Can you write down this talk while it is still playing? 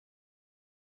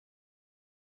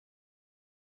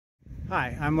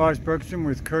Hi, I'm Lars Bergstrom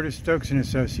with Stokes and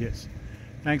Associates.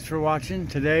 Thanks for watching.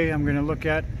 Today I'm going to look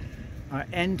at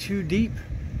N2DEEP.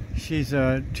 She's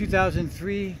a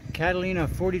 2003 Catalina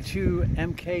 42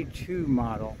 MKII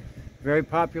model. Very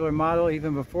popular model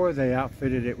even before they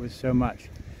outfitted it with so much.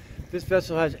 This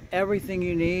vessel has everything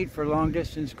you need for long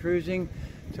distance cruising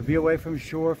to be away from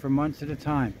shore for months at a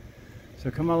time.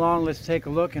 So come along, let's take a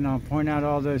look and I'll point out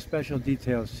all those special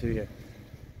details to you.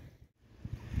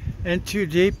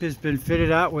 N2DEEP has been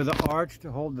fitted out with an arch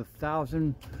to hold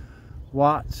 1,000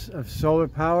 watts of solar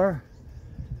power,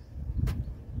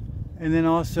 and then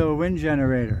also a wind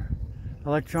generator.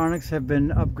 Electronics have been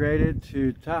upgraded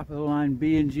to top-of-the-line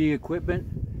B&G equipment.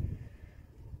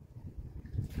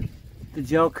 The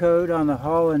gel coat on the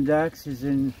hull and decks is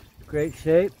in great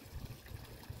shape.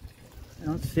 I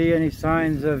don't see any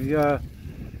signs of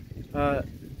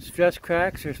stress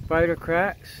cracks or spider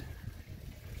cracks.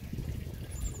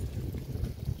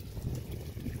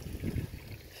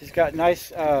 She's got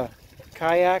nice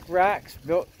kayak racks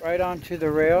built right onto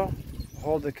the rail to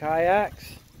hold the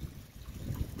kayaks.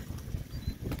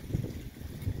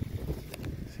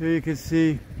 So you can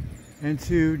see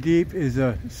N2DEEP is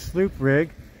a sloop rig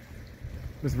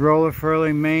with roller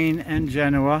furling main and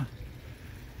genoa.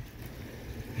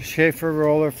 Schaefer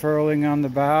roller furling on the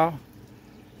bow.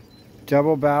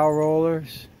 Double bow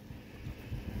rollers.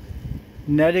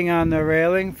 Netting on the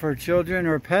railing for children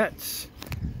or pets.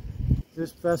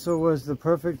 This vessel was the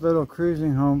perfect little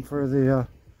cruising home for the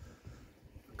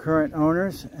current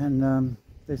owners, and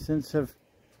they since have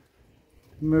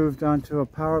moved onto a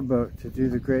powerboat to do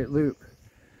the Great Loop.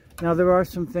 Now there are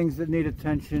some things that need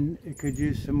attention. It could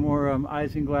use some more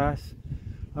isinglass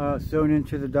sewn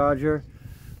into the Dodger,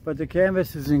 but the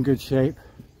canvas is in good shape.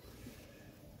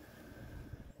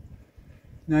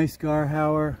 Nice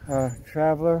Garhauer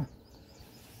Traveler.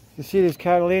 You see these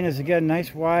Catalinas, again,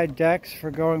 nice wide decks for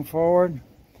going forward.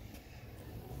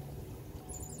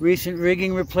 Recent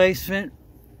rigging replacement.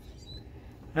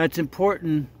 That's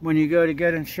important when you go to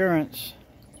get insurance.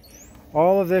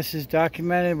 All of this is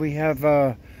documented. We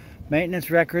have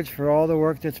maintenance records for all the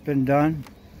work that's been done.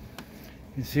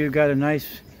 You see we've got a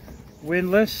nice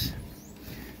windlass.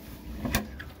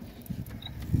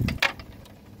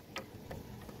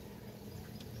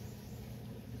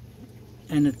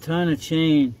 And a ton of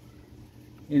chain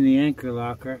in the anchor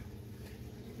locker.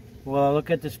 Well, I'll look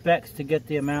at the specs to get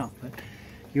the amount, but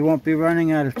you won't be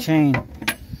running out of chain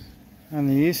on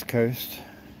the East Coast.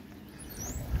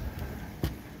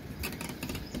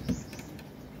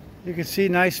 You can see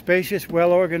nice, spacious,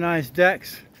 well-organized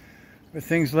decks with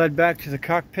things led back to the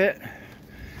cockpit.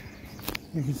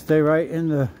 You can stay right in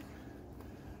the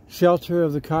shelter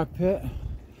of the cockpit.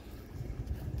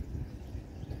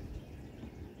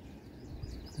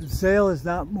 The sail is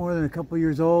not more than a couple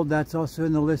years old. That's also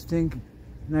in the listing.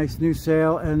 Nice new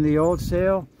sail, and the old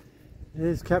sail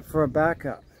is kept for a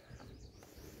backup.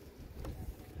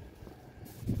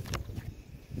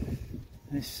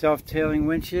 Nice self-tailing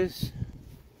winches.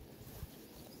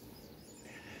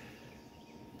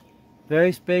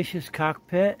 Very spacious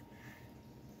cockpit.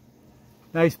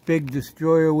 Nice big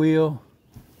destroyer wheel.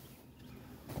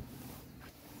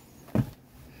 You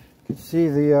can see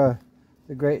the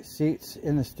great seats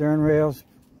in the stern rails.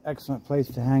 Excellent place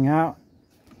to hang out.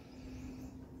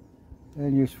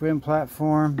 And your swim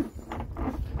platform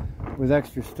with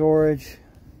extra storage.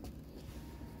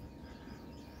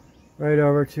 Right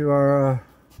over to our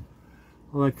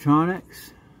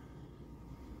electronics.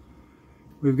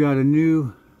 We've got a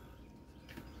new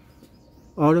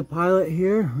autopilot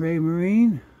here, Ray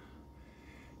Marine.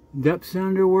 Depth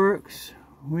sounder works,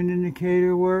 wind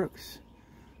indicator works.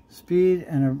 Speed,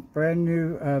 and a brand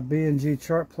new B&G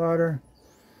chart plotter.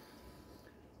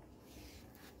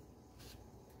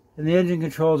 And the engine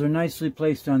controls are nicely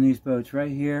placed on these boats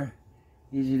right here,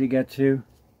 easy to get to.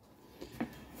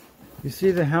 You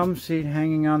see the helm seat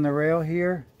hanging on the rail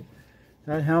here.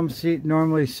 That helm seat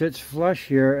normally sits flush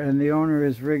here, and the owner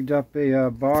has rigged up a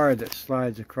bar that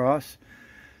slides across.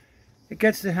 It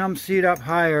gets the helm seat up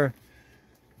higher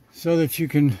so that you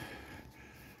can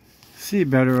see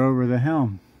better over the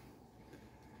helm.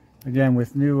 Again,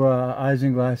 with new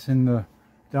isinglass in the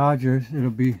Dodgers,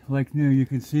 it'll be like new. You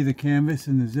can see the canvas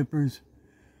and the zippers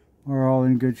are all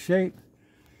in good shape.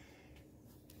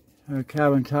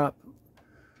 Cabin top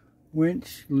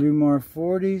winch, Lumar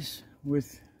 40s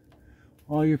with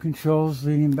all your controls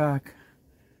leaning back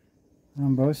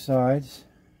on both sides.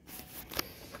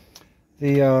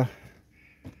 The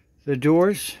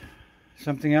doors,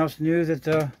 something else new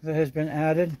that has been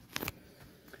added.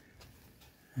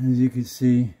 As you can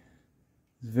see,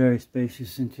 very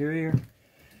spacious interior.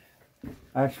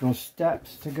 actual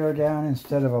steps to go down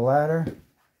instead of a ladder.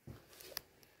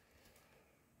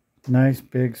 Nice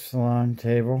big salon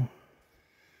table.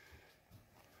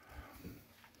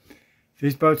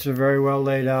 These boats are very well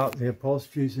laid out. The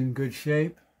upholstery is in good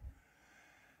shape.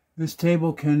 This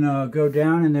table can go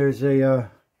down, and there's a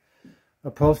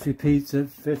upholstery piece that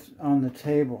fits on the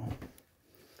table.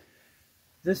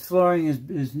 This flooring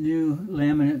is new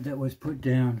laminate that was put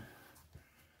down.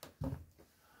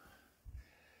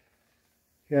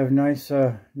 You have nice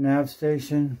nav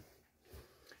station,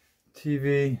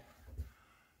 TV,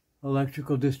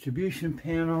 electrical distribution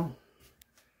panel,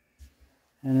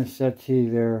 and a settee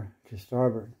there to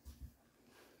starboard.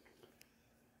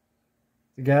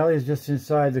 The galley is just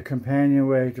inside the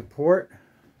companionway to port.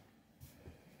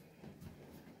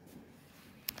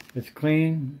 It's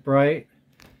clean, bright,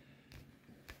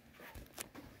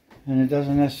 and it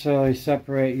doesn't necessarily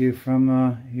separate you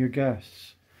from your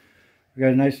guests. We've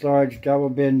got a nice large double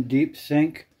bin deep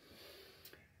sink,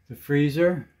 the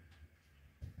freezer,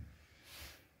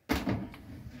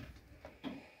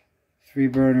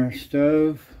 3-burner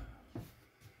stove,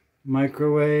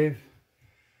 microwave,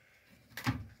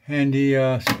 handy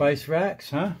spice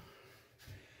racks, and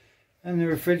the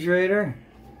refrigerator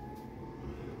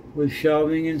with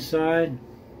shelving inside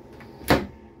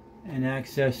and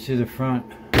access to the front.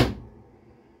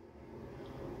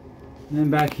 And then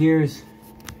back here is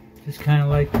just kind of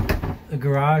like a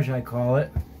garage, I call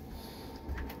it.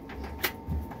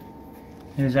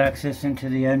 There's access into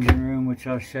the engine room, which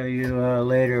I'll show you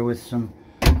later, with some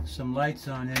lights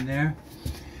on in there.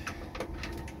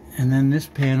 And then this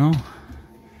panel,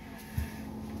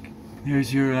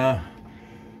 there's your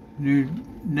new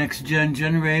next-gen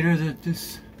generator that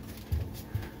this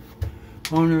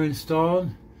owner installed.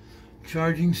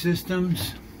 Charging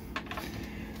systems.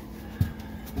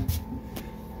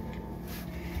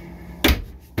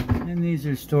 And these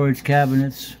are storage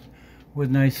cabinets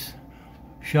with nice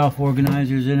shelf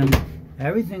organizers in them.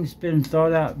 Everything's been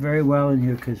thought out very well in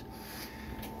here, because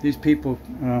these people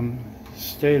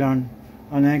stayed on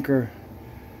anchor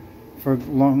for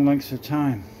long lengths of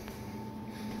time.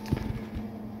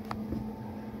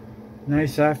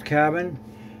 Nice aft cabin.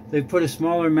 They've put a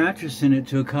smaller mattress in it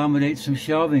to accommodate some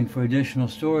shelving for additional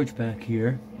storage back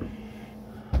here.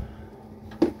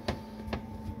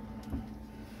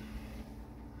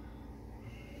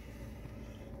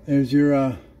 There's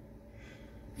your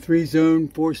 3-zone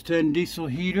 410 diesel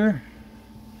heater.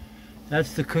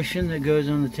 That's the cushion that goes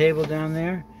on the table down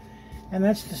there. And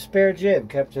that's the spare jib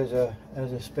kept as a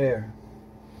spare.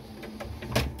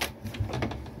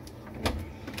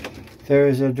 There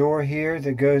is a door here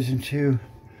that goes into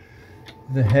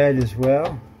the head as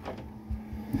well.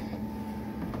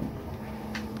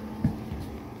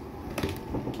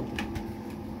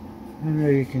 And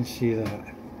there you can see that.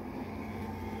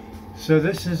 So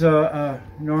this is a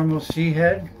normal sea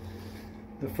head.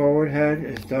 The forward head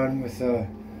is done with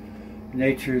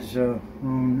nature's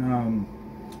own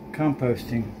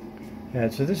composting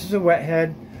head. So this is a wet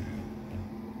head,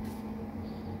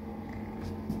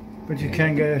 but you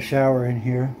can get a shower in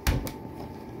here.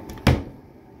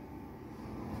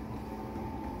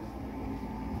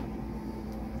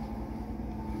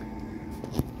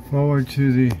 Forward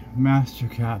to the master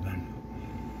cabin.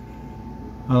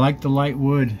 I like the light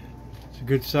wood. It's a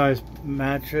good sized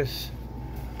mattress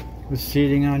with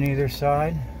seating on either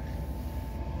side.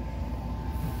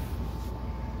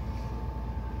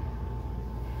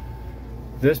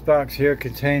 This box here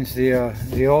contains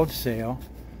the old sail,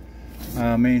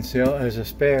 main sail, as a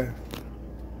spare.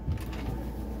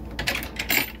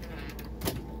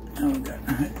 Oh God.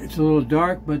 It's a little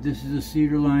dark, but this is a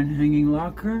cedar line hanging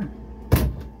locker.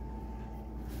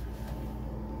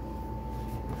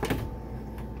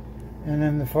 And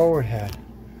then the forward head.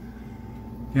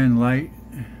 Again, light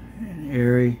and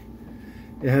airy.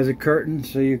 It has a curtain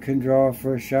so you can draw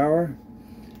for a shower.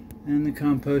 And the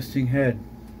composting head.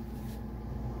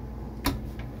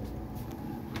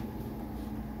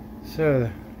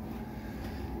 So,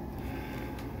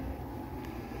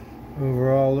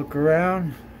 overall look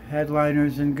around.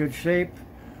 Headliner's in good shape.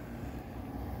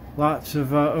 Lots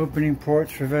of opening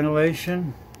ports for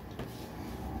ventilation.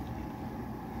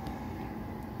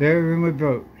 Very roomy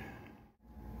boat.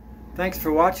 Thanks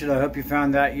for watching. I hope you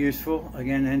found that useful.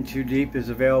 Again, N2DEEP is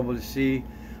available to see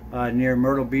near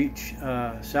Myrtle Beach,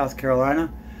 South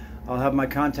Carolina. I'll have my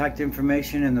contact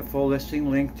information and the full listing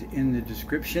linked in the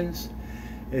descriptions.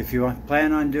 If you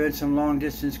plan on doing some long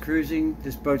distance cruising,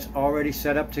 this boat's already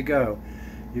set up to go.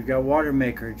 You've got water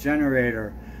maker,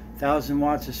 generator, 1,000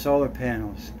 watts of solar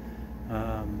panels,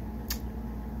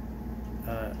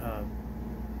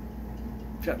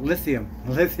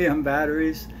 lithium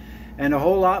batteries, and a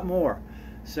whole lot more.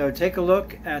 So take a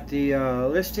look at the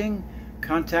listing.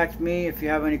 Contact me if you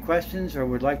have any questions or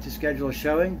would like to schedule a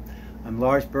showing. I'm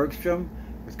Lars Bergstrom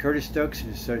with Stokes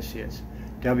and Associates.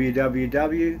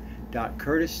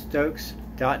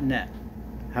 www.curtisstokes.net.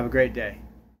 Have a great day.